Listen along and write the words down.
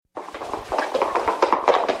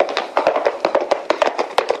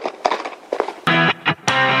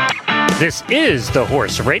This is the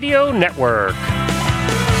Horse Radio Network.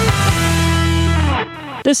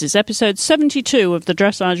 This is episode 72 of the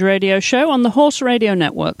Dressage Radio Show on the Horse Radio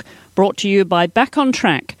Network, brought to you by Back on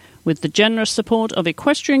Track, with the generous support of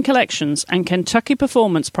Equestrian Collections and Kentucky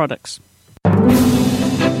Performance Products.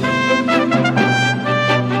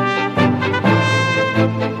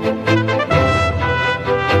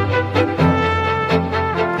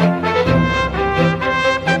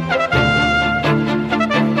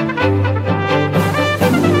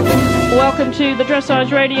 Welcome to the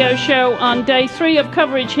Dressage Radio Show on day 3 of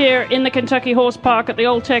coverage here in the Kentucky Horse Park at the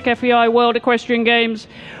Old Tech FEI World Equestrian Games,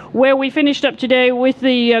 where we finished up today with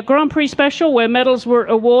the Grand Prix special where medals were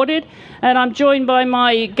awarded. And I'm joined by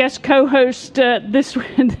my guest co-host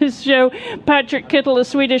this show, Patrick Kittle, a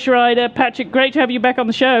Swedish rider. Patrick, great to have you back on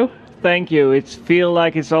the show. Thank you. It feels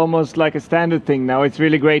like it's almost like a standard thing now. It's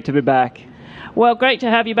really great to be back. Well, great to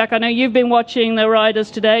have you back. I know you've been watching the riders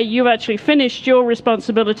today. You've actually finished your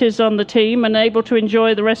responsibilities on the team and able to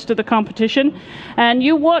enjoy the rest of the competition. And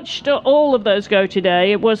you watched all of those go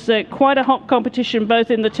today. It was quite a hot competition, both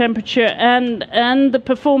in the temperature and the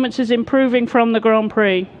performances improving from the Grand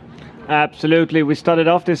Prix. Absolutely. We started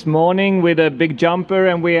off this morning with a big jumper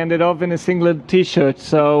and we ended up in a singlet T-shirt.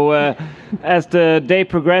 So as the day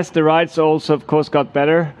progressed, the rides also, of course, got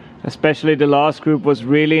better. Especially the last group was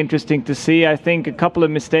really interesting to see. I think a couple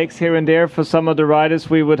of mistakes here and there for some of the riders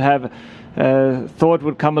we would have thought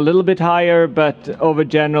would come a little bit higher, but over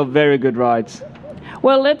general, very good rides.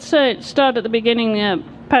 Well, let's start at the beginning.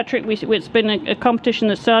 Patrick, it's been a competition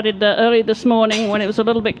that started early this morning when it was a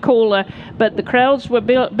little bit cooler, but the crowds were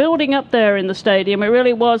building up there in the stadium. It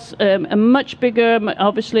really was a much bigger,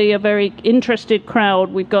 obviously a very interested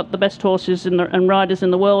crowd. We've got the best horses and riders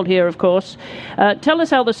in the world here, of course. Tell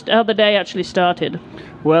us how the day actually started.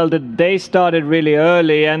 Well, the day started really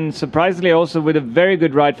early and surprisingly also with a very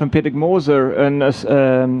good ride from Peter Moser,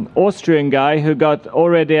 an Austrian guy who got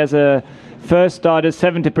already as a first started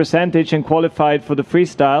 70% and qualified for the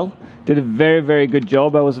freestyle. Did a very, very good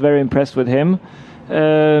job. I was very impressed with him.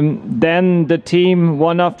 Then the team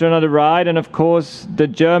one after another ride, and of course the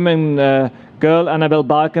German girl Annabelle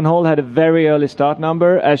Balkenhol had a very early start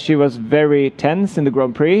number as she was very tense in the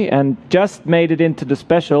Grand Prix and just made it into the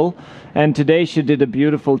special. And today she did a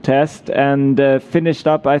beautiful test and finished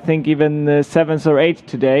up, I think, even 7th or 8th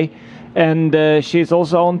today. And she's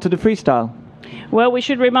also on to the freestyle. Well, we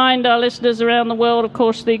should remind our listeners around the world, of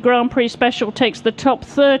course, the Grand Prix special takes the top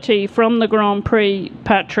 30 from the Grand Prix,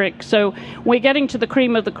 Patrick. So we're getting to the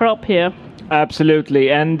cream of the crop here.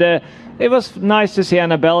 Absolutely. And it was nice to see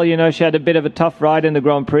Annabelle. You know, she had a bit of a tough ride in the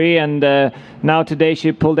Grand Prix. And now today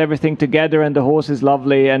she pulled everything together and the horse is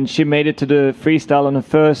lovely. And she made it to the freestyle on the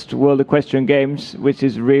first World Equestrian Games, which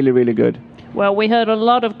is really, really good. Well, we heard a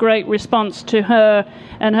lot of great response to her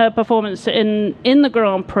and her performance in the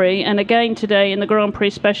Grand Prix. And again today in the Grand Prix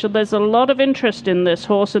special, there's a lot of interest in this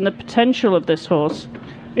horse and the potential of this horse.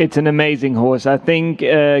 It's an amazing horse. I think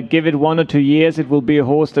give it 1 or 2 years, it will be a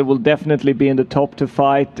horse that will definitely be in the top to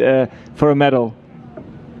fight for a medal.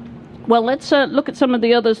 Well, let's look at some of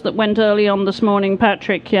the others that went early on this morning,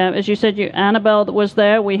 Patrick. As you said, Annabelle that was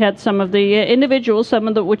there. We had some of the individuals, some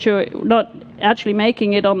of the which are not actually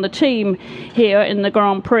making it on the team here in the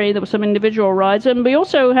Grand Prix. There were some individual rides. And we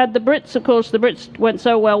also had the Brits, of course. The Brits went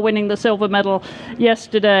so well, winning the silver medal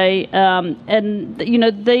yesterday. And, you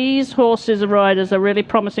know, these horses and riders are really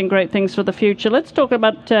promising great things for the future. Let's talk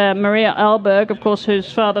about Maria Alberg, of course,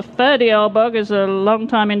 whose father, Ferdy Alberg, is a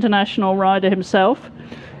long-time international rider himself.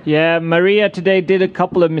 Yeah, Maria today did a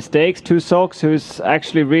couple of mistakes. Tusox, who's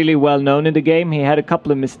actually really well known in the game, he had a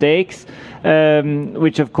couple of mistakes,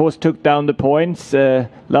 which of course took down the points.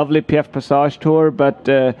 Lovely Piaf Passage tour, but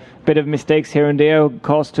a bit of mistakes here and there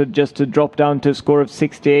caused her just to drop down to a score of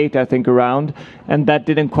 68, I think, around, and that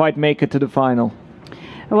didn't quite make it to the final.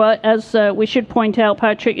 Well, as we should point out,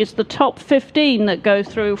 Patrick, it's the top 15 that go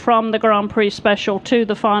through from the Grand Prix special to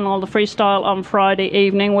the final, the freestyle on Friday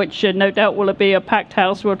evening, which no doubt will be a packed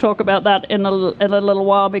house. We'll talk about that in a little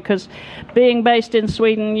while, because being based in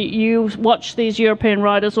Sweden, you watch these European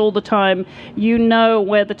riders all the time. You know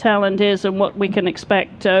where the talent is and what we can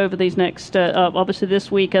expect over these next, obviously this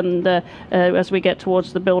week and as we get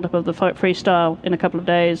towards the build-up of the freestyle in a couple of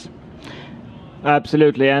days.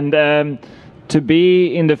 Absolutely. And to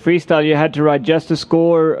be in the freestyle, you had to ride just a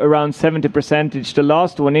score around 70%. The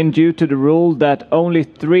last one in, due to the rule that only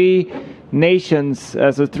 3 nations,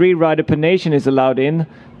 so 3 rider per nation is allowed in.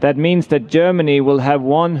 That means that Germany will have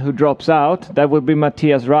one who drops out. That will be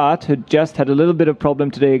Matthias Rath, who just had a little bit of problem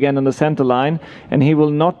today again on the center line, and he will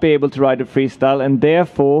not be able to ride a freestyle, and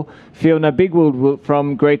therefore Fiona Bigwood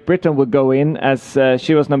from Great Britain will go in, as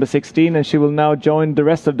she was number 16, and she will now join the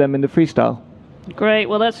rest of them in the freestyle. Great.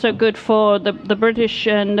 Well, that's so good for the British.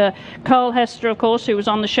 And Carl Hester, of course, who was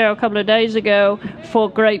on the show a couple of days ago for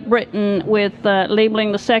Great Britain with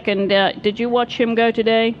Liebling the second. Did you watch him go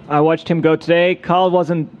today? I watched him go today. Carl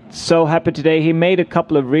wasn't so happy today. He made a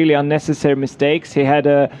couple of really unnecessary mistakes. He had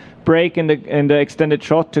a break in the extended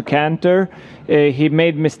trot to canter. He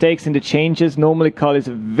made mistakes in the changes. Normally, Carl is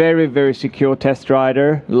a very, very secure test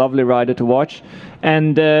rider, lovely rider to watch.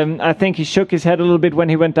 And I think he shook his head a little bit when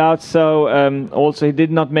he went out. So also he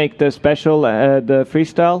did not make the special, the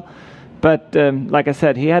freestyle. But like I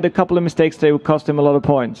said, he had a couple of mistakes that would cost him a lot of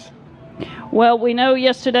points. Well, we know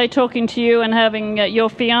yesterday, talking to you and having your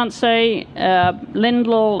fiancée,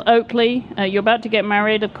 Lyndall Oakley, you're about to get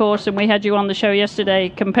married, of course, and we had you on the show yesterday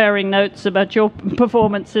comparing notes about your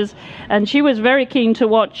performances, and she was very keen to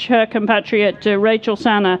watch her compatriot Rachel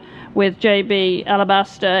Sanner with JB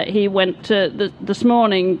Alabaster. He went this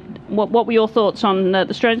morning. What were your thoughts on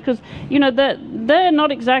the strength? Because, you know, they're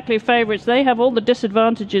not exactly favourites. They have all the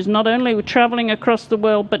disadvantages, not only with travelling across the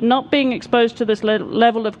world, but not being exposed to this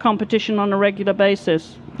level of competition on a regular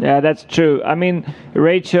basis. Yeah, that's true. I mean,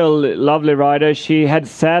 Rachel, lovely rider. She had,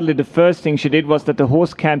 sadly, the first thing she did was that the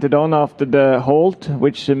horse canted on after the halt,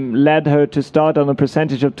 which led her to start on a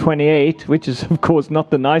percentage of 28, which is, of course, not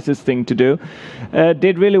the nicest thing to do.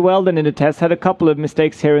 Did really well then in the test, had a couple of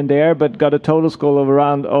mistakes here and there, but got a total score of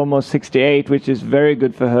around almost 68, which is very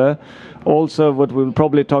good for her. Also, what we'll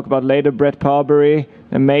probably talk about later, Brett Parbury,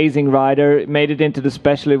 amazing rider, made it into the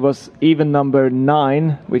special. It was even number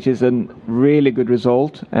 9, which is a really good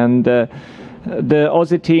result. And the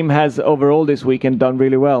Aussie team has overall this weekend done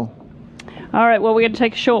really well. All right, well, we're going to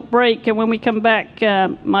take a short break, and when we come back,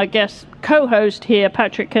 my guest co-host here,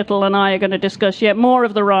 Patrick Kittle, and I are going to discuss yet more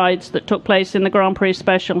of the rides that took place in the Grand Prix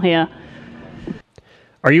special here.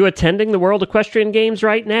 Are you attending the World Equestrian Games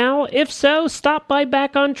right now? If so, stop by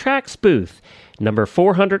Back on Track's booth, number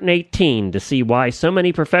 418, to see why so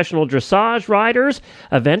many professional dressage riders,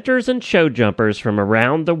 eventers, and show jumpers from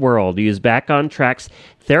around the world use Back on Track's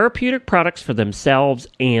therapeutic products for themselves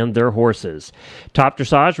and their horses. Top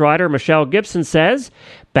dressage rider Michelle Gibson says,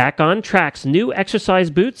 Back on Track's new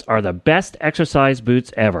exercise boots are the best exercise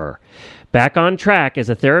boots ever. Back on Track is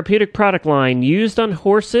a therapeutic product line used on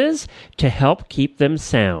horses to help keep them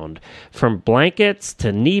sound. From blankets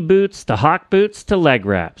to knee boots to hock boots to leg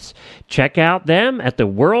wraps. Check out them at the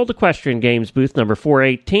World Equestrian Games booth number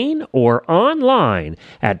 418 or online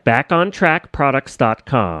at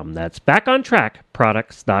backontrackproducts.com. That's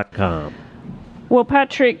backontrackproducts.com. Well,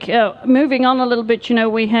 Patrick, moving on a little bit, you know,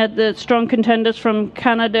 we had the strong contenders from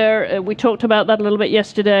Canada. We talked about that a little bit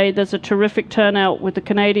yesterday. There's a terrific turnout with the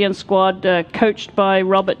Canadian squad, coached by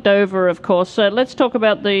Robert Dover, of course. Let's talk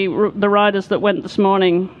about the riders that went this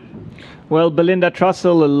morning. Well, Belinda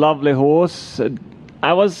Trussell, a lovely horse.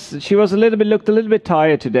 She was looked a little bit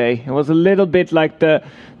tired today. It was a little bit like the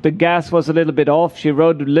gas was a little bit off. She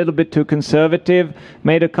rode a little bit too conservative,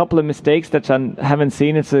 made a couple of mistakes that I haven't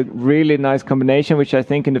seen. It's a really nice combination, which I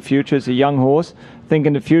think in the future is a young horse. I think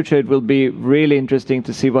in the future it will be really interesting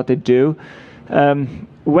to see what they do.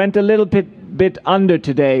 Went a little bit under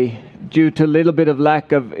today due to a little bit of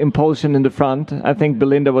lack of impulsion in the front. I think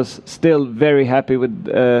Belinda was still very happy with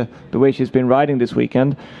the way she's been riding this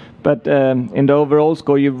weekend. But in the overall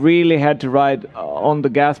score, you really had to ride on the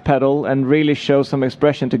gas pedal and really show some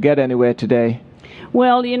expression to get anywhere today.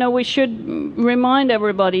 Well, you know, we should remind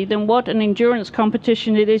everybody then what an endurance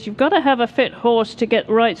competition it is. You've got to have a fit horse to get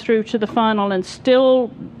right through to the final and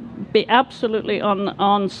still be absolutely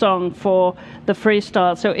on song for the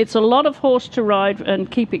freestyle. So it's a lot of horse to ride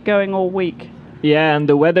and keep it going all week. Yeah, and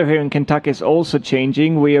the weather here in Kentucky is also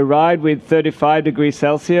changing. We arrived with 35 degrees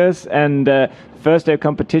Celsius, and first day of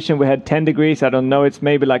competition we had 10 degrees. I don't know, it's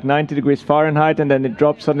maybe like 90 degrees Fahrenheit, and then it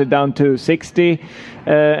dropped suddenly down to 60.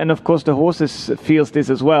 And of course the horses feels this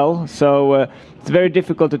as well. So it's very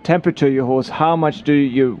difficult to temperature your horse. How much do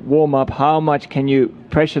you warm up? How much can you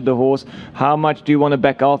pressure the horse? How much do you want to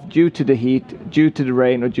back off due to the heat, due to the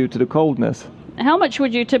rain, or due to the coldness? How much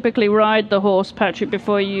would you typically ride the horse, Patrick,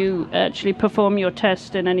 before you actually perform your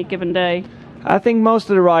test in any given day? I think most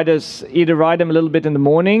of the riders either ride them a little bit in the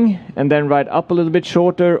morning and then ride up a little bit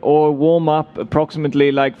shorter, or warm up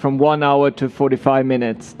approximately like from 1 hour to 45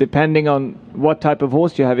 minutes, depending on what type of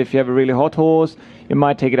horse you have. If you have a really hot horse, you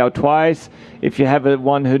might take it out twice. If you have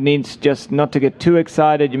one who needs just not to get too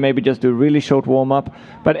excited, you maybe just do a really short warm up.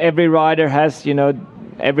 But every rider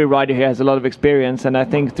here has a lot of experience, and I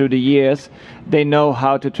think through the years they know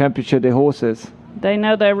how to temperature their horses. They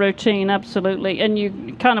know their routine, absolutely. And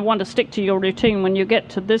you kind of want to stick to your routine when you get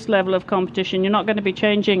to this level of competition. You're not going to be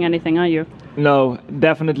changing anything, are you? No,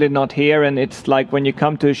 definitely not here. And it's like when you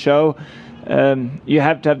come to a show, you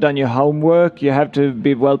have to have done your homework. You have to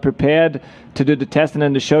be well prepared to do the test. And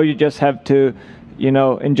then the show, you just have to,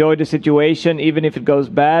 enjoy the situation. Even if it goes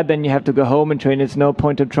bad, then you have to go home and train. It's no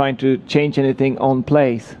point of trying to change anything on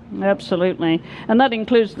place. Absolutely. And that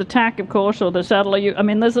includes the tack, of course, or the saddle.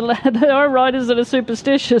 There are riders that are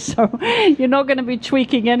superstitious, so you're not going to be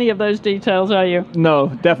tweaking any of those details, are you? No,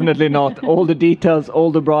 definitely not. All the details,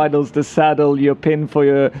 all the bridles, the saddle, your pin for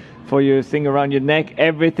your thing around your neck,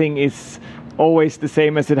 everything is always the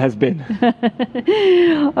same as it has been.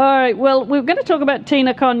 All right, well, we're going to talk about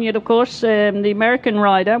Tina Conyard, of course, the American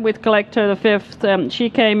rider with Collector the Fifth. She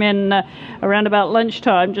came in around about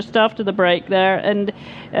lunchtime, just after the break there, and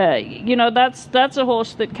that's a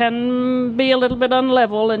horse that can be a little bit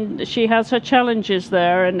unlevel, and she has her challenges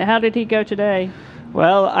there. And how did he go today?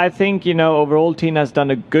 Well, I think, overall Tina's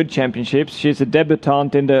done a good championship. She's a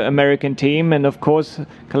debutante in the American team. And, of course,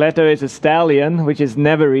 Coletta is a stallion, which is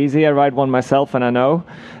never easy. I ride one myself, and I know.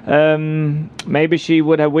 Maybe she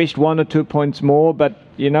would have wished 1 or 2 points more. But,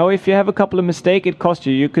 if you have a couple of mistakes, it costs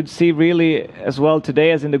you. You could see really as well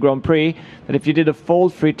today as in the Grand Prix that if you did a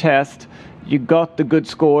fault-free test, you got the good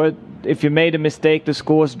score. If you made a mistake, the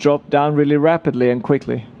scores dropped down really rapidly and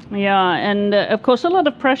quickly. Yeah, and of course a lot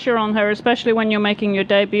of pressure on her, especially when you're making your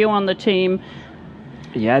debut on the team.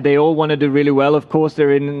 Yeah, they all want to do really well. Of course,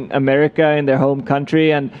 they're in America, in their home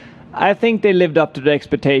country, and I think they lived up to the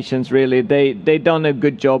expectations, really. They done a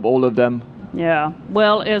good job, all of them. Yeah,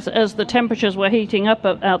 well, as the temperatures were heating up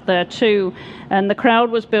out there too, and the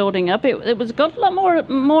crowd was building up, it was got a lot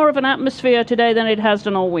more of an atmosphere today than it has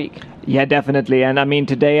done all week. Yeah, definitely. And I mean,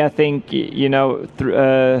 today I think,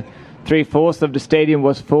 3/4 of the stadium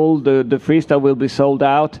was full. The freestyle will be sold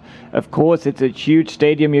out. Of course, it's a huge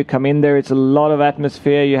stadium. You come in there, it's a lot of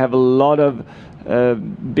atmosphere. You have a lot of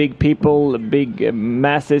big people, big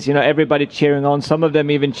masses, everybody cheering on. Some of them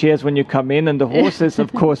even cheers when you come in, and the horses,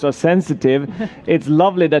 of course, are sensitive. It's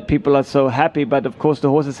lovely that people are so happy, but of course the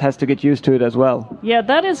horses has to get used to it as well. Yeah,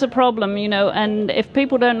 that is a problem, and if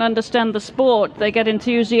people don't understand the sport, they get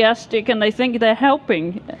enthusiastic and they think they're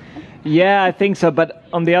helping. Yeah, I think so. But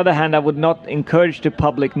on the other hand, I would not encourage the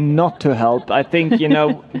public not to help. I think,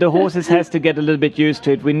 the horses has to get a little bit used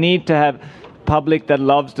to it. We need to have public that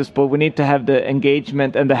loves the sport. We need to have the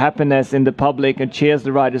engagement and the happiness in the public and cheers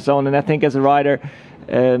the riders on. And I think as a rider,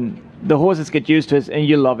 the horses get used to it and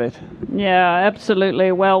you love it. Yeah,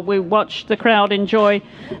 absolutely. Well, we watched the crowd enjoy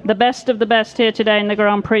the best of the best here today in the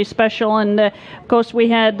Grand Prix special. And, of course, we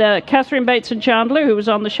had Catherine Bateson-Chandler, who was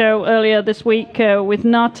on the show earlier this week with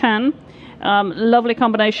Nathan. Lovely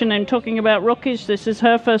combination. And talking about rookies, this is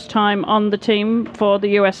her first time on the team for the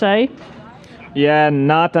USA. Yeah,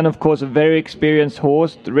 Nathan, of course, a very experienced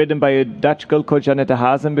horse, ridden by a Dutch girl called Janette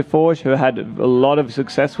Hazen before, who had a lot of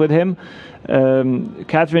success with him.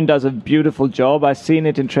 Catherine does a beautiful job. I've seen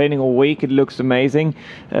it in training all week. It looks amazing.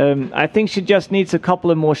 I think she just needs a couple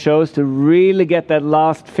of more shows to really get that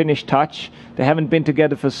last finish touch. They haven't been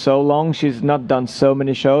together for so long. She's not done so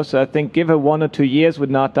many shows. So I think give her 1 or 2 years with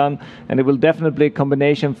Nathan, and it will definitely be a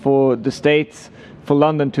combination for the States for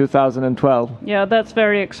London 2012. Yeah, that's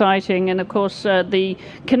very exciting. And of course, the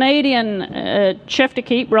Canadian chef de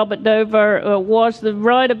keep, Robert Dover, was the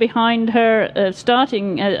rider behind her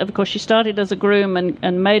starting. Of course, she started as a groom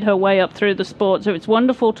and made her way up through the sport. So it's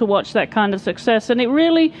wonderful to watch that kind of success. And it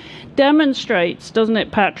really demonstrates, doesn't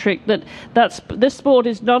it, Patrick, that this sport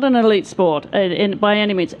is not an elite sport by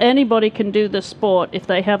any means. Anybody can do this sport if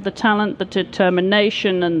they have the talent, the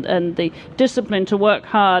determination, and the discipline to work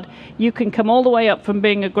hard. You can come all the way up from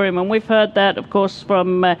being a groom, and we've heard that, of course,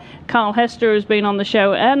 from Carl Hester, who's been on the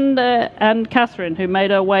show, and Catherine, who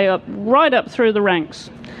made her way up right up through the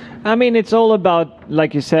ranks. I mean, it's all about,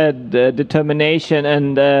 like you said, determination,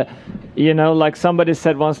 and like somebody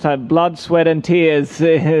said once time, blood, sweat, and tears.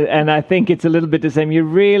 And I think it's a little bit the same. You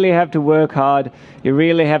really have to work hard. You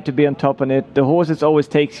really have to be on top of it. The horses always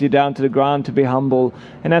takes you down to the ground to be humble,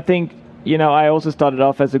 and I think. I also started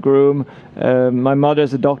off as a groom. My mother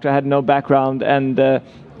is a doctor, had no background, and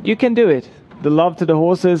you can do it. the love to the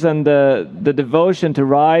horses and the devotion to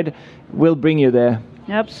ride will bring you there.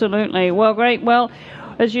 Absolutely. Well, great. Well,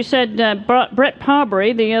 as you said, Brett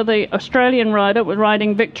Parbury, the Australian rider, was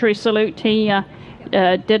riding Victory Salute. He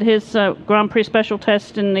did his Grand Prix special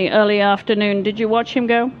test in the early afternoon. Did you watch him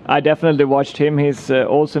go? I definitely watched him. He's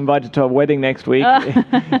also invited to our wedding next week.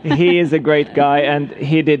 He is a great guy, and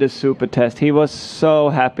he did a super test. He was so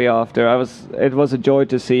happy after. It was a joy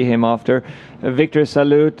to see him after. Victory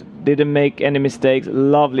Salute, didn't make any mistakes.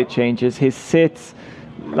 Lovely changes. He sits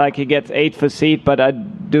like he gets 8 for seat, but I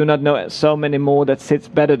do not know so many more that sits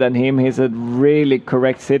better than him. He's a really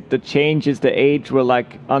correct sit. The changes, the age were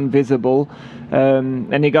like invisible.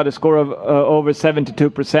 And he got a score of over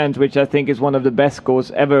 72%, which I think is one of the best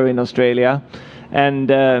scores ever in Australia.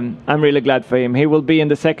 And I'm really glad for him. He will be in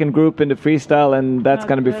the second group in the freestyle, and that's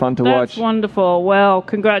going to be fun to watch. That's wonderful. Well,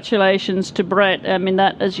 congratulations to Brett. I mean,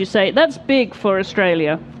 that, as you say, that's big for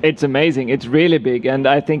Australia. It's amazing. It's really big. And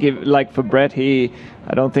I think, for Brett,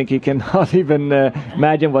 I don't think he can not even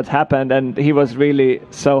imagine what's happened. And he was really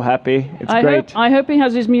so happy. It's great. I hope he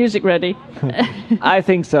has his music ready. I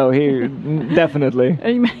think so. He definitely.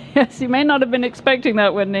 Yes, he may not have been expecting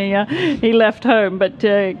that when he left home, but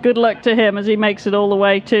good luck to him as he makes it all the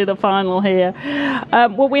way to the final here.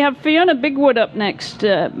 Well, we have Fiona Bigwood up next,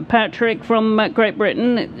 Patrick, from Great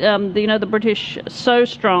Britain. The British so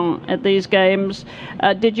strong at these games.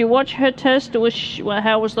 Did you watch her test, or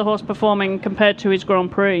how was the horse performing compared to his Grand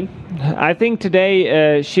Prix? I think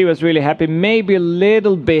today she was really happy. Maybe a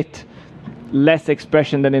little bit less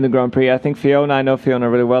expression than in the Grand Prix. I know Fiona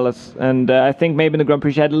really well, and I think maybe in the Grand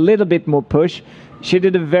Prix she had a little bit more push. She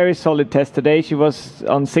did a very solid test today. She was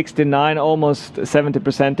on 69, almost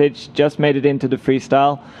 70%, just made it into the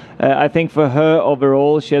freestyle. I think for her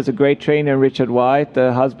overall, she has a great trainer, Richard White,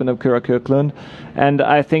 the husband of Kura Kirklund, and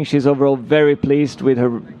I think she's overall very pleased with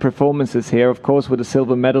her performances here. Of course, with the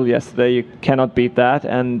silver medal yesterday, you cannot beat that,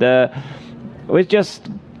 and with just,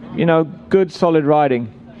 good solid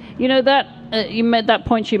riding. You made that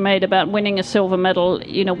point you made about winning a silver medal.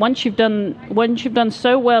 Once you've done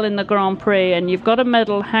so well in the Grand Prix and you've got a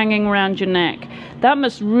medal hanging around your neck, that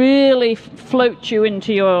must really float you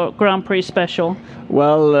into your Grand Prix special.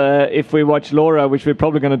 Well, if we watch Laura, which we're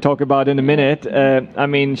probably going to talk about in a minute,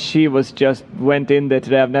 she went in there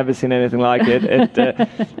today. I've never seen anything like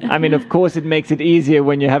it. Of course, it makes it easier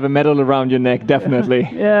when you have a medal around your neck, definitely.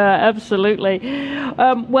 Yeah, absolutely.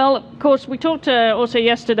 Well, of course, we talked also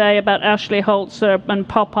yesterday about Ashley Holzer and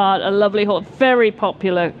Pop Art, a lovely horse, very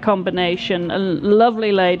popular combination, a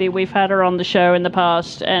lovely lady. We've had her on the show in the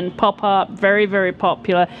past, and Pop Art, very, very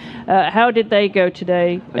popular. How did they go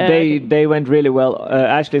today? They went really well.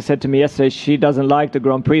 Ashley said to me yesterday she doesn't like the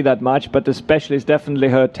Grand Prix that much, but especially is definitely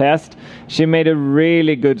her test. She made a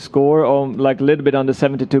really good score, a little bit under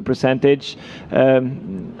 72%.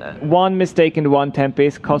 One mistake in the 110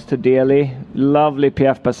 piece cost her dearly. Lovely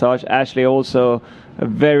Piaf Passage. Ashley also a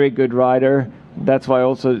very good rider. That's why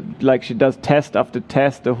also, she does test after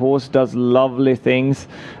test. The horse does lovely things.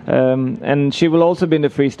 And she will also be in the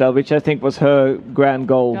freestyle, which I think was her grand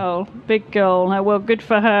goal. Big goal. Well, good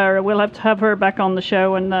for her. We'll have to have her back on the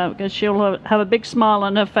show, and she'll have a big smile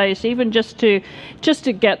on her face, even just to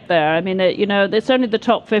get there. It's only the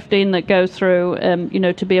top 15 that go through.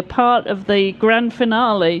 To be a part of the grand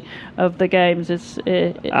finale of the games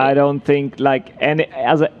I don't think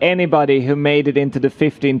anybody who made it into the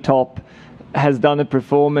 15 top has done a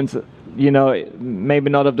performance, maybe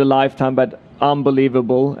not of the lifetime, but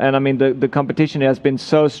unbelievable. And the competition has been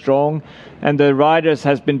so strong, and the riders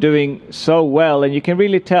has been doing so well, and you can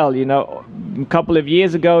really tell, a couple of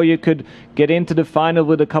years ago you could get into the final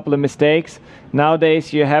with a couple of mistakes.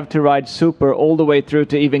 Nowadays you have to ride super all the way through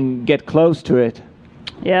to even get close to it.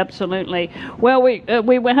 Yeah, absolutely. Well, we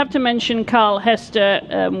have to mention Carl Hester.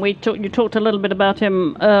 You talked a little bit about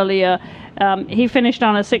him earlier. He finished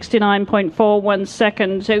on a 69.41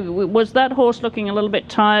 second. So was that horse looking a little bit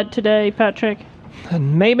tired today, Patrick?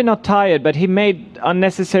 Maybe not tired, but he made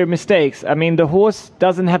unnecessary mistakes. The horse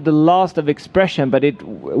doesn't have the last of expression, but it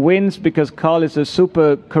wins because Carl is a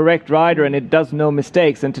super correct rider and it does no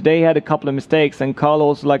mistakes. And today he had a couple of mistakes, and Carl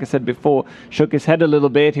also, like I said before, shook his head a little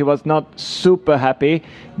bit. He was not super happy.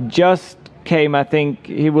 Just came, I think,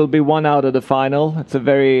 he will be one out of the final. It's a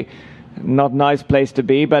very not nice place to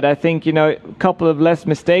be, but I think, a couple of less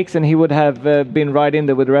mistakes and he would have been right in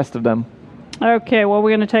there with the rest of them. Okay, well,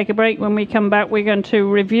 we're going to take a break. When we come back, we're going to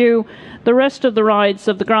review the rest of the rides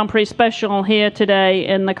of the Grand Prix Special here today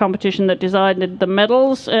in the competition that decided the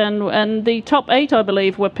medals. And the top 8, I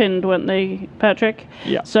believe, were pinned, weren't they, Patrick?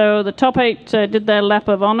 Yeah. So the top 8 did their lap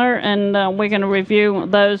of honor, and we're going to review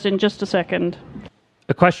those in just a second.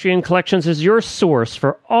 Equestrian Collections is your source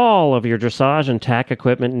for all of your dressage and tack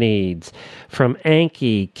equipment needs. From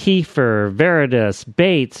Anki, Kiefer, Veridus,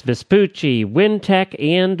 Bates, Vespucci, Wintec,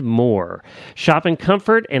 and more. Shop in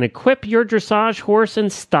comfort and equip your dressage horse in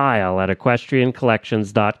style at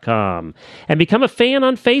equestriancollections.com. And become a fan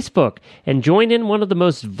on Facebook and join in one of the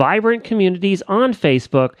most vibrant communities on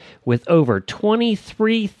Facebook with over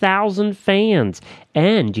 23,000 fans.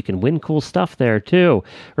 And you can win cool stuff there, too.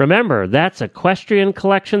 Remember, that's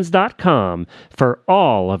equestriancollections.com for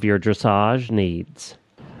all of your dressage needs.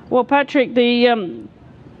 Well, Patrick, the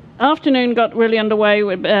afternoon got really underway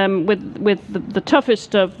with the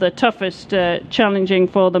toughest of the toughest, challenging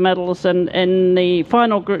for the medals, and in the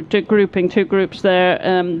final grouping, two groups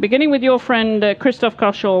there, beginning with your friend Christophe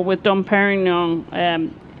Cauchol with Dom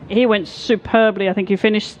Perignon. He went superbly. I think he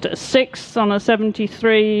finished sixth on a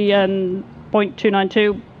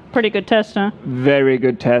 73.292. Pretty good test, huh? Very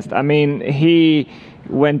good test. I mean, he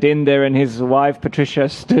went in there and his wife Patricia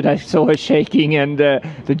stood. I saw her shaking, and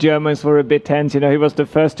the Germans were a bit tense. You know, he was the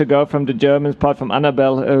first to go from the Germans, apart from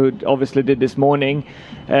Annabelle, who obviously did this morning.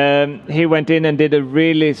 He went in and did a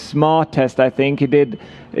really smart test, I think. He did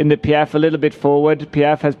in the Piaffe a little bit forward.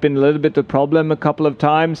 Piaffe has been a little bit of a problem a couple of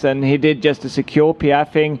times, and he did just a secure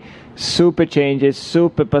Piaffing, super changes,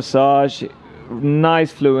 super passage,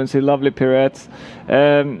 nice fluency, lovely pirouettes.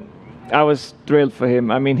 I was thrilled for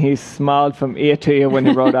him. I mean, he smiled from ear to ear when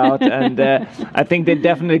he rode out, and I think they're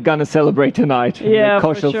definitely going to celebrate tonight. Yeah, the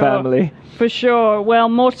Cauchol family. For sure. Well,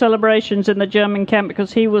 more celebrations in the German camp,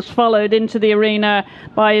 because he was followed into the arena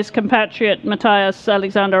by his compatriot Matthias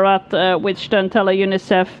Alexander Rath with Sternteller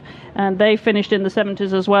UNICEF, and they finished in the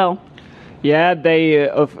 70s as well. Yeah, they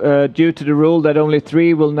due to the rule that only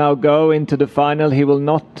 3 will now go into the final, he will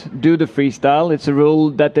not do the freestyle. It's a rule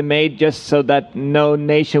that they made just so that no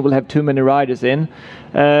nation will have too many riders in.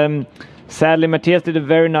 Sadly, Matthias did a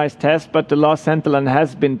very nice test, but the last Centerland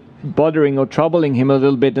has been bothering or troubling him a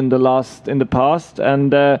little bit in the past,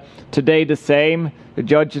 and today the same. The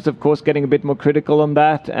judges, of course, getting a bit more critical on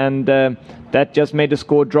that, and that just made the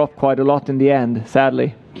score drop quite a lot in the end,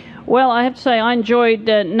 sadly. Well, I have to say, I enjoyed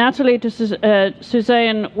Natalie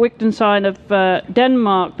Suzanne Wittgenstein of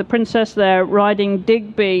Denmark, the princess there, riding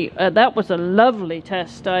Digby. That was a lovely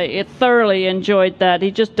test. I thoroughly enjoyed that.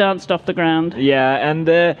 He just danced off the ground. Yeah,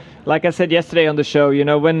 and like I said yesterday on the show, you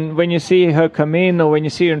know, when you see her come in or when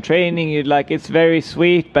you see her in training, you're like, it's very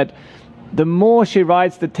sweet, but the more she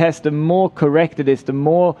rides the test, the more correct it is, the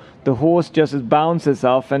more the horse just bounces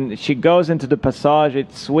off, and she goes into the passage,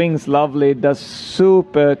 it swings lovely, it does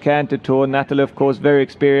super canter tour. Natalie, of course, very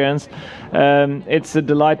experienced. It's a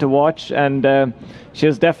delight to watch, and she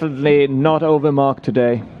was definitely not overmarked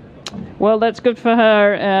today. Well, that's good for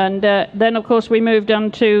her. And then, of course, we moved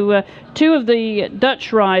on to two of the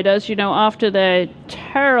Dutch riders, you know, after their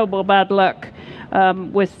terrible bad luck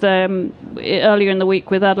with earlier in the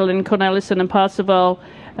week with Adeline Cornelissen and Parseval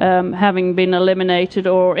having been eliminated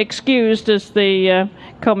or excused, as the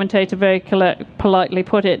commentator very politely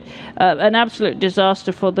put it. An absolute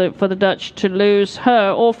disaster for the Dutch to lose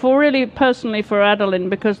her, or for really personally for Adeline,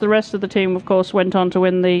 because the rest of the team, of course, went on to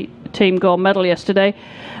win the team gold medal yesterday.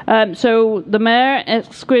 So the mare,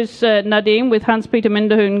 Exquise Nadine, with Hans-Peter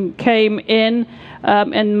Minderhoen, came in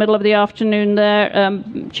the middle of the afternoon there.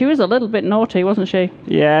 She was a little bit naughty, wasn't she?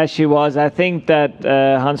 Yeah, she was. I think that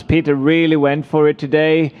Hans-Peter really went for it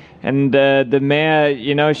today. And the mare,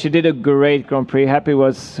 you know, she did a great Grand Prix. Happy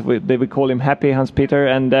was, they would call him Happy, Hans-Peter.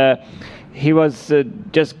 And he was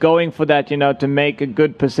just going for that, you know, to make a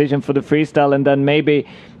good position for the freestyle. And then maybe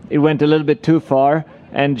it went a little bit too far.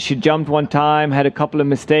 And she jumped one time, had a couple of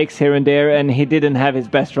mistakes here and there, and he didn't have his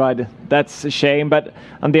best ride. That's a shame, but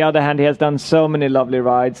on the other hand, he has done so many lovely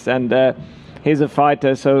rides, and he's a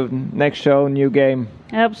fighter, so next show, new game.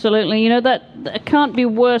 Absolutely. You know, that can't be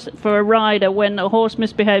worse for a rider when a horse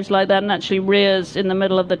misbehaves like that and actually rears in the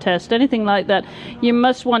middle of the test. Anything like that, you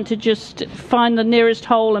must want to just find the nearest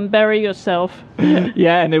hole and bury yourself.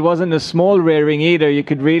 Yeah, and it wasn't a small rearing either. You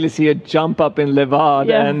could really see a jump up in Levard,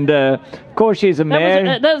 yeah. And of course she's a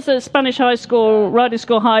mare. That's a Spanish high school, riding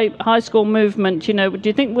school, high school movement. You know, do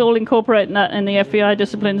you think we'll incorporate that in the FEI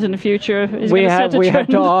disciplines in the future? We have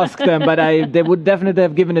to ask them, but they would definitely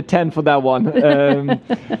have given a 10 for that one.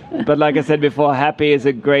 But like I said before, Happy is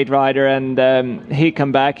a great rider, and he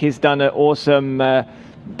come back. He's done an awesome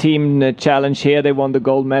team challenge here. They won the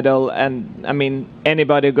gold medal, and I mean,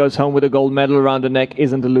 anybody who goes home with a gold medal around the neck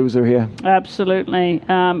isn't a loser here. Absolutely.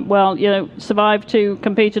 Well, survived to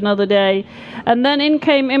compete another day. And then in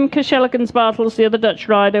came Imke Schellekens-Bartels, the other Dutch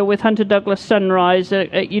rider, with Hunter Douglas Sunrise.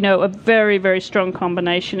 A very, very strong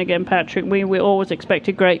combination again, Patrick. We always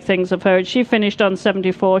expected great things of her. She finished on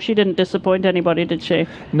 74. She didn't disappoint anybody, did she?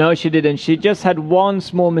 No, she didn't. She just had one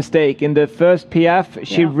small mistake. In the first PF,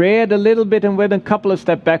 she reared a little bit and went a couple of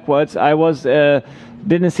steps backwards. I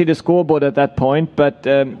didn't see the scoreboard at that point, but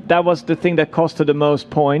that was the thing that cost her the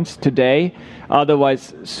most points today.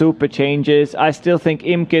 Otherwise, super changes. I still think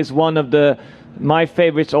Imke is one of my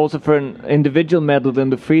favorites also for an individual medal in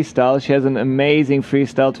the freestyle. She has an amazing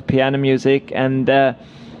freestyle to piano music, and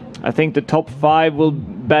I think the top 5 will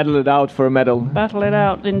battle it out for a medal. Battle it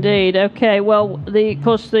out, indeed. Okay, well, of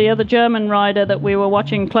course, the other German rider that we were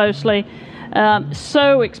watching closely,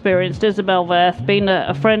 so experienced, Isabel Werth, been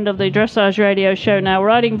a friend of the Dressage radio show now,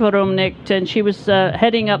 riding for Rumnicht, and she was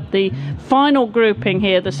heading up the final grouping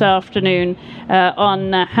here this afternoon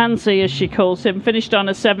on Hansi, as she calls him, finished on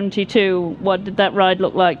a 72. What did that ride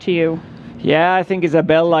look like to you? Yeah, I think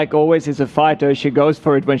Isabel, like always, is a fighter. She goes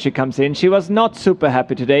for it when she comes in. She was not super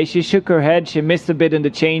happy today. She shook her head. She missed a bit in the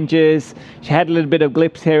changes. She had a little bit of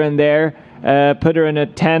blips here and there. Put her in a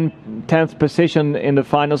 10th position in the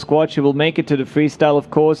final squad. She will make it to the freestyle, of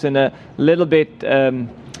course, in a little bit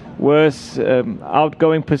worse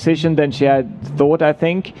outgoing position than she had thought, I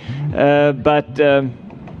think. But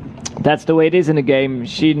that's the way it is in the game.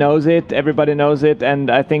 She knows it, everybody knows it, and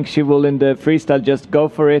I think she will in the freestyle just go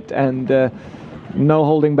for it and no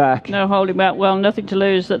holding back. No holding back. Well, nothing to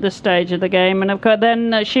lose at this stage of the game. And of course,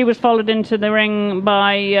 then she was followed into the ring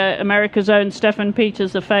by America's own Stefan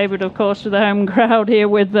Peters, the favourite, of course, to the home crowd here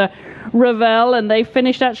with Ravel, and they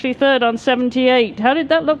finished actually third on 78. How did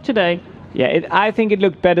that look today? Yeah, I think it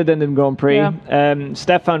looked better than the Grand Prix. Yeah.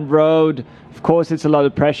 Stefan rode. Of course, it's a lot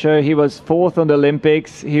of pressure. He was 4th on the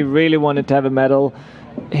Olympics. He really wanted to have a medal.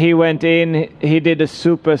 He went in, he did a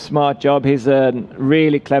super smart job. He's a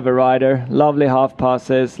really clever rider. Lovely half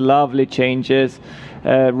passes, lovely changes.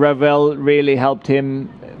 Ravel really helped him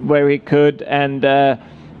where he could, and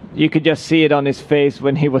you could just see it on his face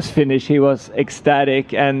when he was finished. He was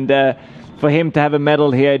ecstatic, and for him to have a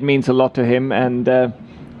medal here, it means a lot to him, and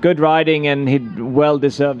good riding, and he well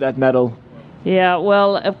deserved that medal. Yeah,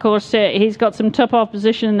 well, of course, he's got some tough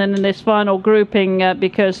opposition in this final grouping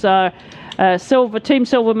because Team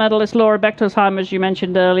Silver medalist Laura Bechtolsheim, as you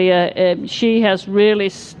mentioned earlier, she has really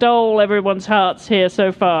stole everyone's hearts here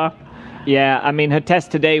so far. Yeah, I mean, her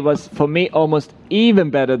test today was, for me, almost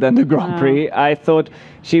even better than the Grand Prix. I thought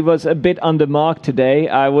she was a bit under mark today.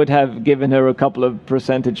 I would have given her a couple of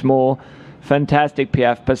percentage more. Fantastic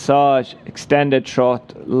PF, passage, extended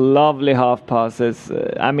trot, lovely half passes.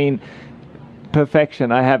 I mean,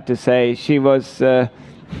 perfection, I have to say. She was,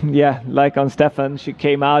 like on Stefan, she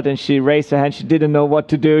came out and she raised her hand. She didn't know what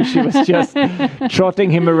to do. She was just trotting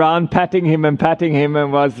him around, patting him,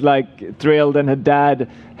 and was like thrilled. And her dad,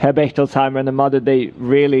 Herr Bechtolsheimer, and the mother, they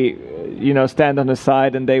really, stand on her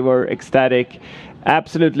side, and they were ecstatic.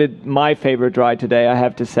 Absolutely my favorite ride today, I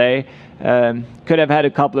have to say. Could have had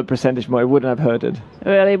a couple of percentage more. It wouldn't have hurt it.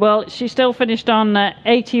 Really? Well, she still finished on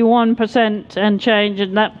 81% and change,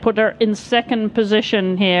 and that put her in second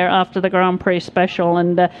position here after the Grand Prix special.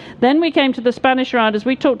 And then we came to the Spanish riders.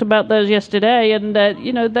 We talked about those yesterday, and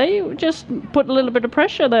they just put a little bit of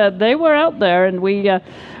pressure there. They were out there, and we had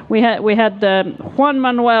Juan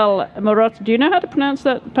Manuel Morot. Do you know how to pronounce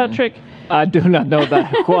that, Patrick? I do not know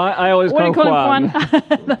that. I always call him Juan.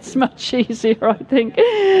 That's much easier, I think.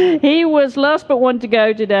 He was last but one to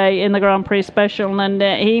go today in the Grand Prix special, and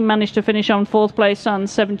he managed to finish on 4th place on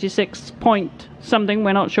 76 point something.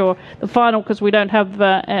 We're not sure the final because we don't have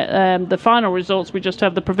the final results. We just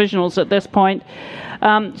have the provisionals at this point.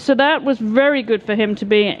 So that was very good for him to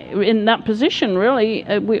be in that position, really.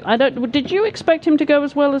 Did you expect him to go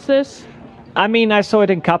as well as this? I mean, I saw it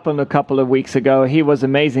in Kaplan a couple of weeks ago. He was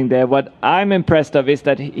amazing there. What I'm impressed of is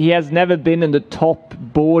that he has never been in the top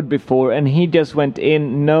board before, and he just went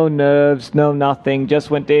in, no nerves, no nothing,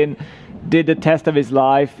 just went in, did the test of his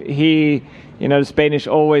life. The Spanish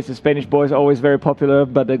boys are always very popular,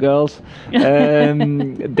 but the girls,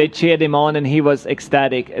 they cheered him on, and he was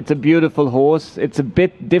ecstatic. It's a beautiful horse. It's a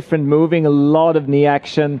bit different moving, a lot of knee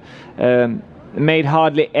action, made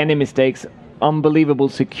hardly any mistakes, unbelievable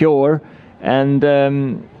secure. And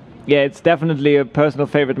it's definitely a personal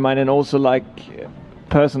favorite of mine, and also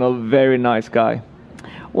personal, very nice guy.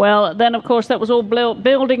 Well, then, of course, that was all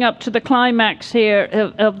building up to the climax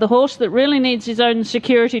here of the horse that really needs his own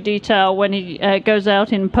security detail when he goes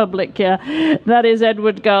out in public. That is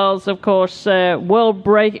Edward Gall's, of course,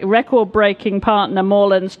 record-breaking partner,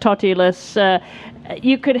 Moreland's Totilas.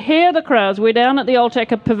 You could hear the crowds. We're down at the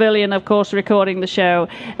Alteca Pavilion, of course, recording the show,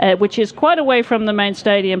 which is quite away from the main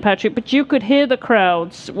stadium, Patrick, but you could hear the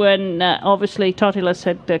crowds when, obviously, Totilas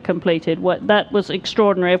had completed. That was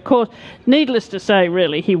extraordinary. Of course, needless to say,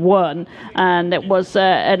 really, he won, and it was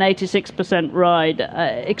an 86% ride.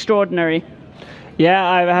 Extraordinary. Yeah,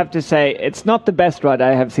 I have to say, it's not the best ride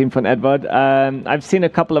I have seen from Edward. I've seen a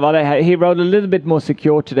couple of other. He rode a little bit more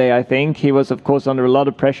secure today, I think. He was, of course, under a lot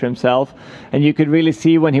of pressure himself. And you could really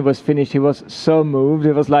see when he was finished, he was so moved.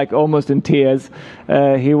 He was like almost in tears.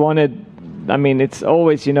 He wanted... I mean, it's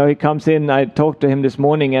always, he comes in, I talked to him this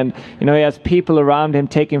morning, and, he has people around him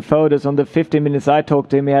taking photos. On the 15 minutes I talked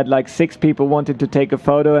to him, he had like 6 people wanting to take a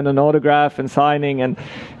photo and an autograph and signing, and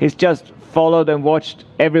he's just followed and watched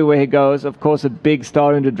everywhere he goes. Of course, a big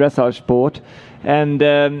star in the dressage sport. And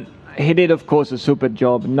he did, of course, a super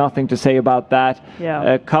job. Nothing to say about that. Yeah.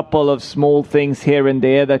 A couple of small things here and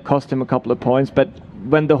there that cost him a couple of points. But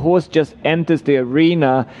when the horse just enters the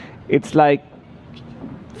arena, it's like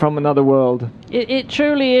from another world. It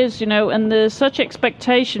truly is, and there's such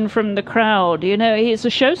expectation from the crowd. He's a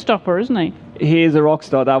showstopper, isn't he? He is a rock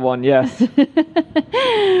star, that one, yes.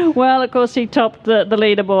 Well, of course, he topped the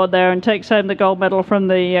leaderboard there and takes home the gold medal from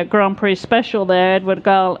the Grand Prix special there, Edward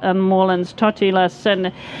Gall and Moreland's Totilas.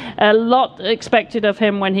 And a lot expected of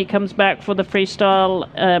him when he comes back for the freestyle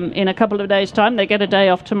in a couple of days' time. They get a day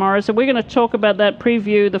off tomorrow. So we're going to talk about that,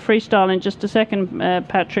 preview the freestyle in just a second,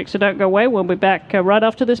 Patrick. So don't go away. We'll be back right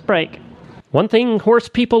after this break. One thing horse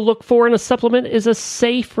people look for in a supplement is a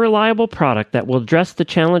safe, reliable product that will address the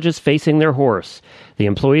challenges facing their horse. The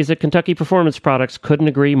employees at Kentucky Performance Products couldn't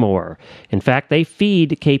agree more. In fact, they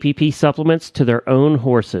feed KPP supplements to their own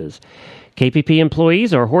horses. KPP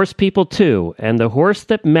employees are horse people too, and the horse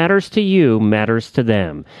that matters to you matters to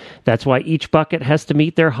them. That's why each bucket has to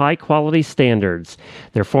meet their high-quality standards.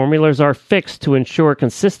 Their formulas are fixed to ensure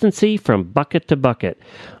consistency from bucket to bucket.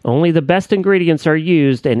 Only the best ingredients are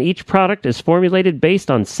used, and each product is formulated based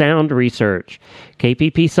on sound research.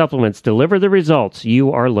 KPP supplements deliver the results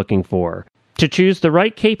you are looking for. To choose the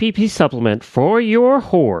right KPP supplement for your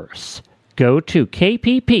horse, go to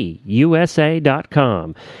kppusa.com.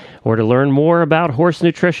 Or to learn more about horse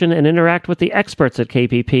nutrition and interact with the experts at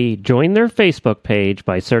KPP, join their Facebook page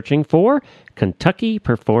by searching for Kentucky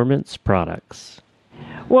Performance Products.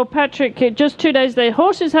 Well, Patrick, just 2 days there.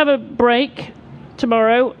 Horses have a break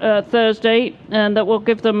tomorrow, Thursday, and that will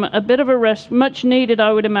give them a bit of a rest, much needed,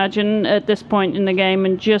 I would imagine, at this point in the game,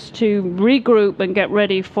 and just to regroup and get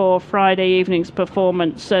ready for Friday evening's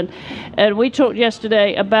performance. And we talked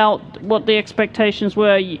yesterday about what the expectations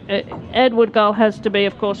were. Edward Gall has to be,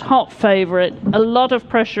 of course, hot favourite, a lot of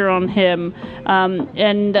pressure on him,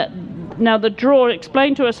 now the draw,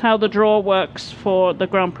 explain to us how the draw works for the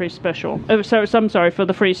Grand Prix special. For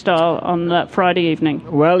the freestyle on that Friday evening.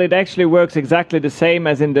 Well, it actually works exactly the same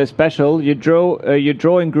as in the special. You draw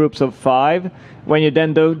in groups of 5. When you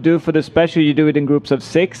then do for the special, you do it in groups of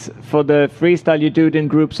 6. For the freestyle, you do it in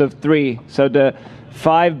groups of 3. So the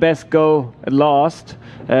 5 best go last.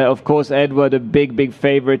 Of course, Edward, a big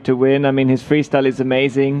favorite to win. I mean, his freestyle is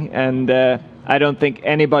amazing, and I don't think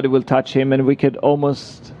anybody will touch him, and we could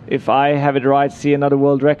almost, if I have it right, see another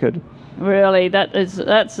world record. Really,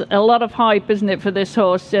 that's a lot of hype, isn't it, for this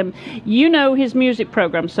horse? You know his music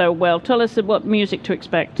program so well. Tell us what music to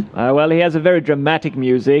expect. Well, he has a very dramatic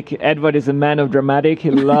music. Edward is a man of dramatic.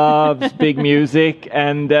 He loves big music,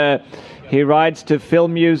 and he rides to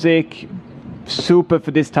film music. Super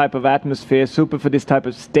for this type of atmosphere, super for this type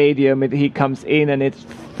of stadium. He comes in and it's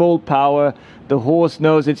full power. The horse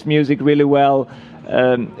knows its music really well.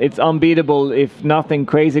 It's unbeatable. If nothing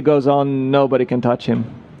crazy goes on, nobody can touch him.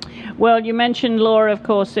 Well, you mentioned Laura, of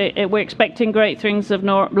course. We're expecting great things of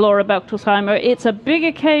Laura Bechtolsheimer. It's a big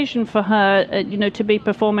occasion for her, to be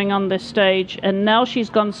performing on this stage. And now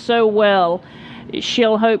she's gone so well.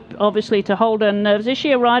 She'll hope, obviously, to hold her nerves. Is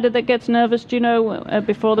she a rider that gets nervous,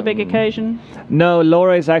 before the big occasion? No,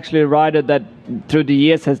 Laura is actually a rider that through the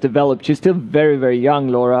years has developed. She's still very, very young,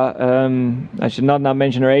 Laura. I should not now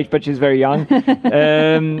mention her age, but she's very young.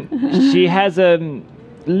 She has a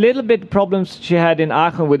little bit problems she had in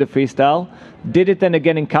Aachen with the freestyle. did it then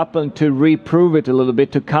again in Kappeln to reprove it a little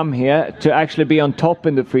bit, to come here, to actually be on top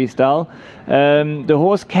in the freestyle. The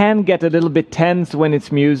horse can get a little bit tense when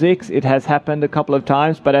it's music. It has happened a couple of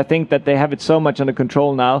times, but I think that they have it so much under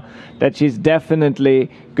control now that she's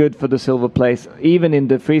definitely good for the silver place, even in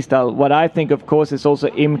the freestyle. What I think, of course, is also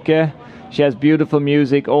Imke. She has beautiful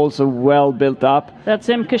music, also well built up. That's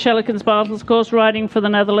Imke Schellekens-Bartels, of course, riding for the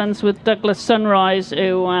Netherlands with Douglas Sunrise,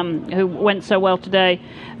 who went so well today.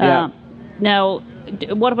 Now,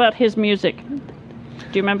 what about his music?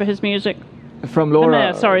 Do you remember his music? From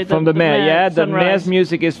Laura, the Mayor. Yeah, the Mayor's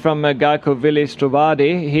music is from a guy called Willy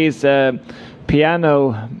Strovadi. He's a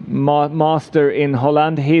piano master in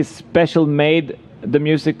Holland. He's special made the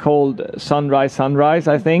music called Sunrise,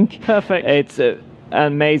 I think. Perfect. It's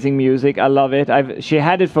amazing music. I love it. She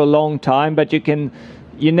had it for a long time, but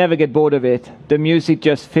you never get bored of it. The music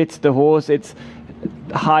just fits the horse. It's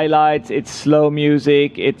highlights, it's slow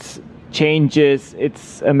music, it's changes,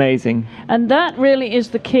 it's amazing. And that really is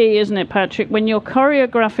the key, isn't it, Patrick? When you're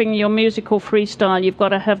choreographing your musical freestyle, you've got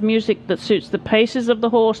to have music that suits the paces of the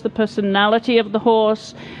horse, the personality of the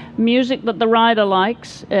horse, music that the rider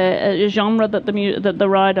likes, a genre that the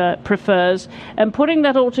rider prefers, and putting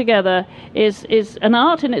that all together is an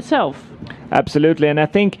art in itself. Absolutely, and I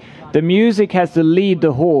think the music has to lead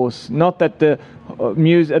the horse, not that the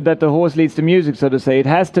horse leads the music, so to say. It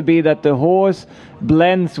has to be that the horse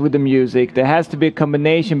blends with the music. There has to be a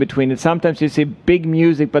combination between it. Sometimes you see big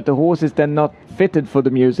music, but the horse is then not fitted for the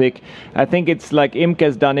music. I think it's like Imke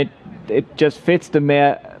has done it. It just fits the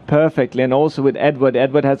mare perfectly, and also with Edward.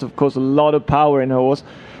 Edward has, of course, a lot of power in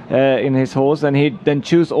his horse, and he then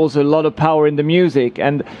chooses also a lot of power in the music.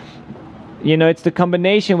 And it's the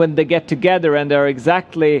combination when they get together and they're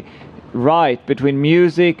exactly right between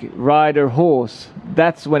music, rider, horse.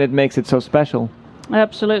 That's when it makes it so special.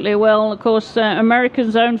 Absolutely. Well, of course,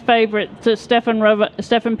 America's own favourite,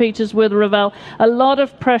 Stefan Peters with Ravel. A lot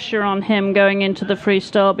of pressure on him going into the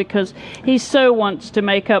freestyle because he so wants to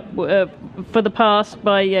make up for the past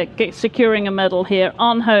by securing a medal here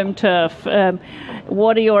on home turf.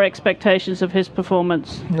 What are your expectations of his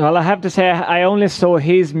performance? Well, I have to say I only saw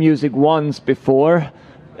his music once before.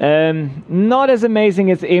 Not as amazing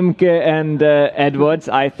as Imke and Edwards,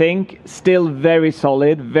 I think. Still very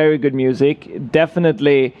solid, very good music.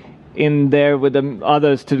 Definitely in there with the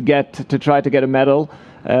others to try to get a medal.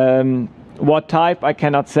 What type, I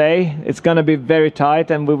cannot say. It's going to be very tight,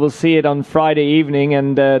 and we will see it on Friday evening,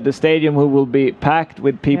 and the stadium will be packed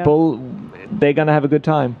with people. Yeah. They're going to have a good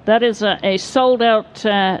time. That is a sold-out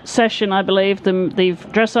session, I believe, the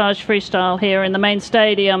dressage freestyle here in the main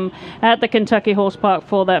stadium at the Kentucky Horse Park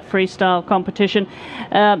for that freestyle competition.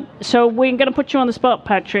 So we're going to put you on the spot,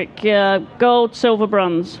 Patrick. Gold, silver,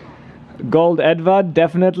 bronze. Gold, Edward,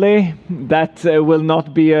 definitely. That will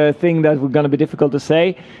not be a thing that we're going to be difficult to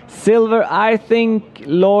say. Silver, I think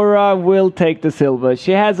Laura will take the silver.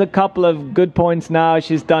 She has a couple of good points now.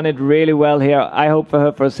 She's done it really well here. I hope for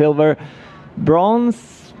her for a silver.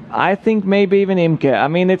 Bronze, I think maybe even Imke. I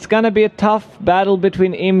mean, it's going to be a tough battle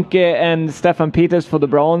between Imke and Stefan Peters for the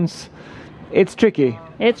bronze. It's tricky.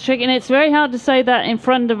 It's tricky, and it's very hard to say that in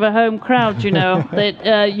front of a home crowd,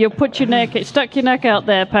 that you put your neck, stuck your neck out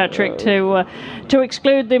there, Patrick, to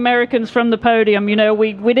exclude the Americans from the podium.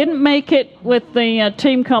 We didn't make it with the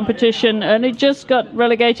team competition, and it just got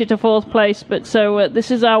relegated to fourth place. But so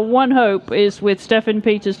this is our one hope, is with Stefan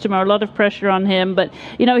Peters tomorrow. A lot of pressure on him, but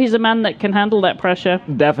he's a man that can handle that pressure.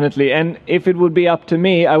 Definitely, and if it would be up to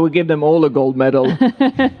me, I would give them all a gold medal.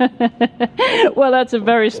 Well, that's a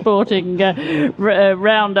very sporting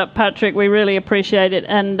roundup, Patrick. We really appreciate it,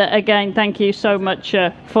 and again, thank you so much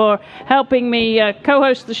for helping me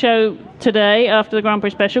co-host the show today after the Grand Prix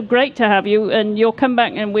special. Great to have you, and you'll come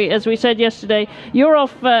back, and as we said yesterday, you're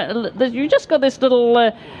off. You just got this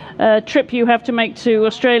little trip you have to make to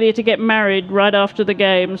Australia to get married right after the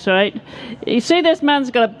games, right? You see, this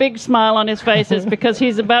man's got a big smile on his face. It's because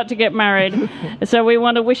he's about to get married. So we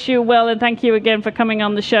want to wish you well, and thank you again for coming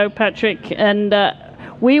on the show, Patrick. And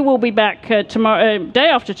we will be back tomorrow, day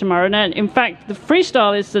after tomorrow. Now, in fact, the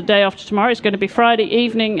freestyle is the day after tomorrow. It's going to be Friday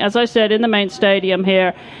evening, as I said, in the main stadium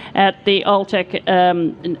here at the Alltech,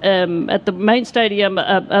 at the main stadium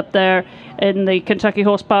up there in the Kentucky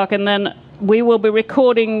Horse Park. And then we will be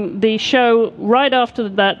recording the show right after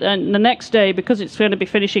that, and the next day, because it's going to be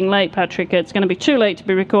finishing late, Patrick. It's going to be too late to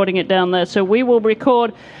be recording it down there. So we will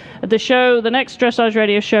record the show, the next Dressage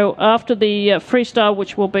Radio show, after the freestyle,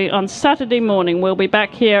 which will be on Saturday morning. We'll be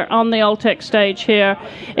back here on the Alltech stage here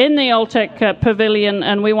in the Alltech Pavilion,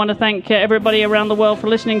 and we want to thank everybody around the world for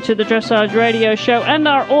listening to the Dressage Radio show and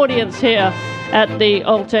our audience here at the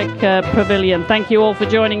Alltech Pavilion. Thank you all for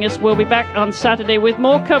joining us. We'll be back on Saturday with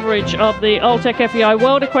more coverage of the Alltech FEI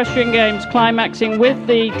World Equestrian Games, climaxing with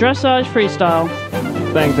the Dressage Freestyle.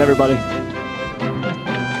 Thanks, everybody.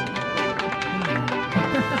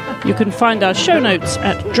 You can find our show notes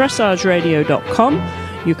at dressageradio.com.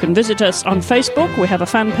 You can visit us on Facebook, we have a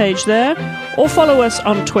fan page there, or follow us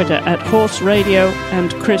on Twitter at Horse Radio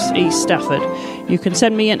and Chris E. Stafford. You can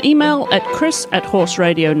send me an email at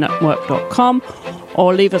chris@horseradionetwork.com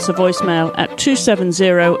or leave us a voicemail at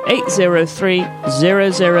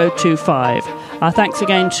 270-803-0025. Our thanks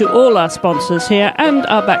again to all our sponsors here and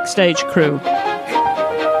our backstage crew.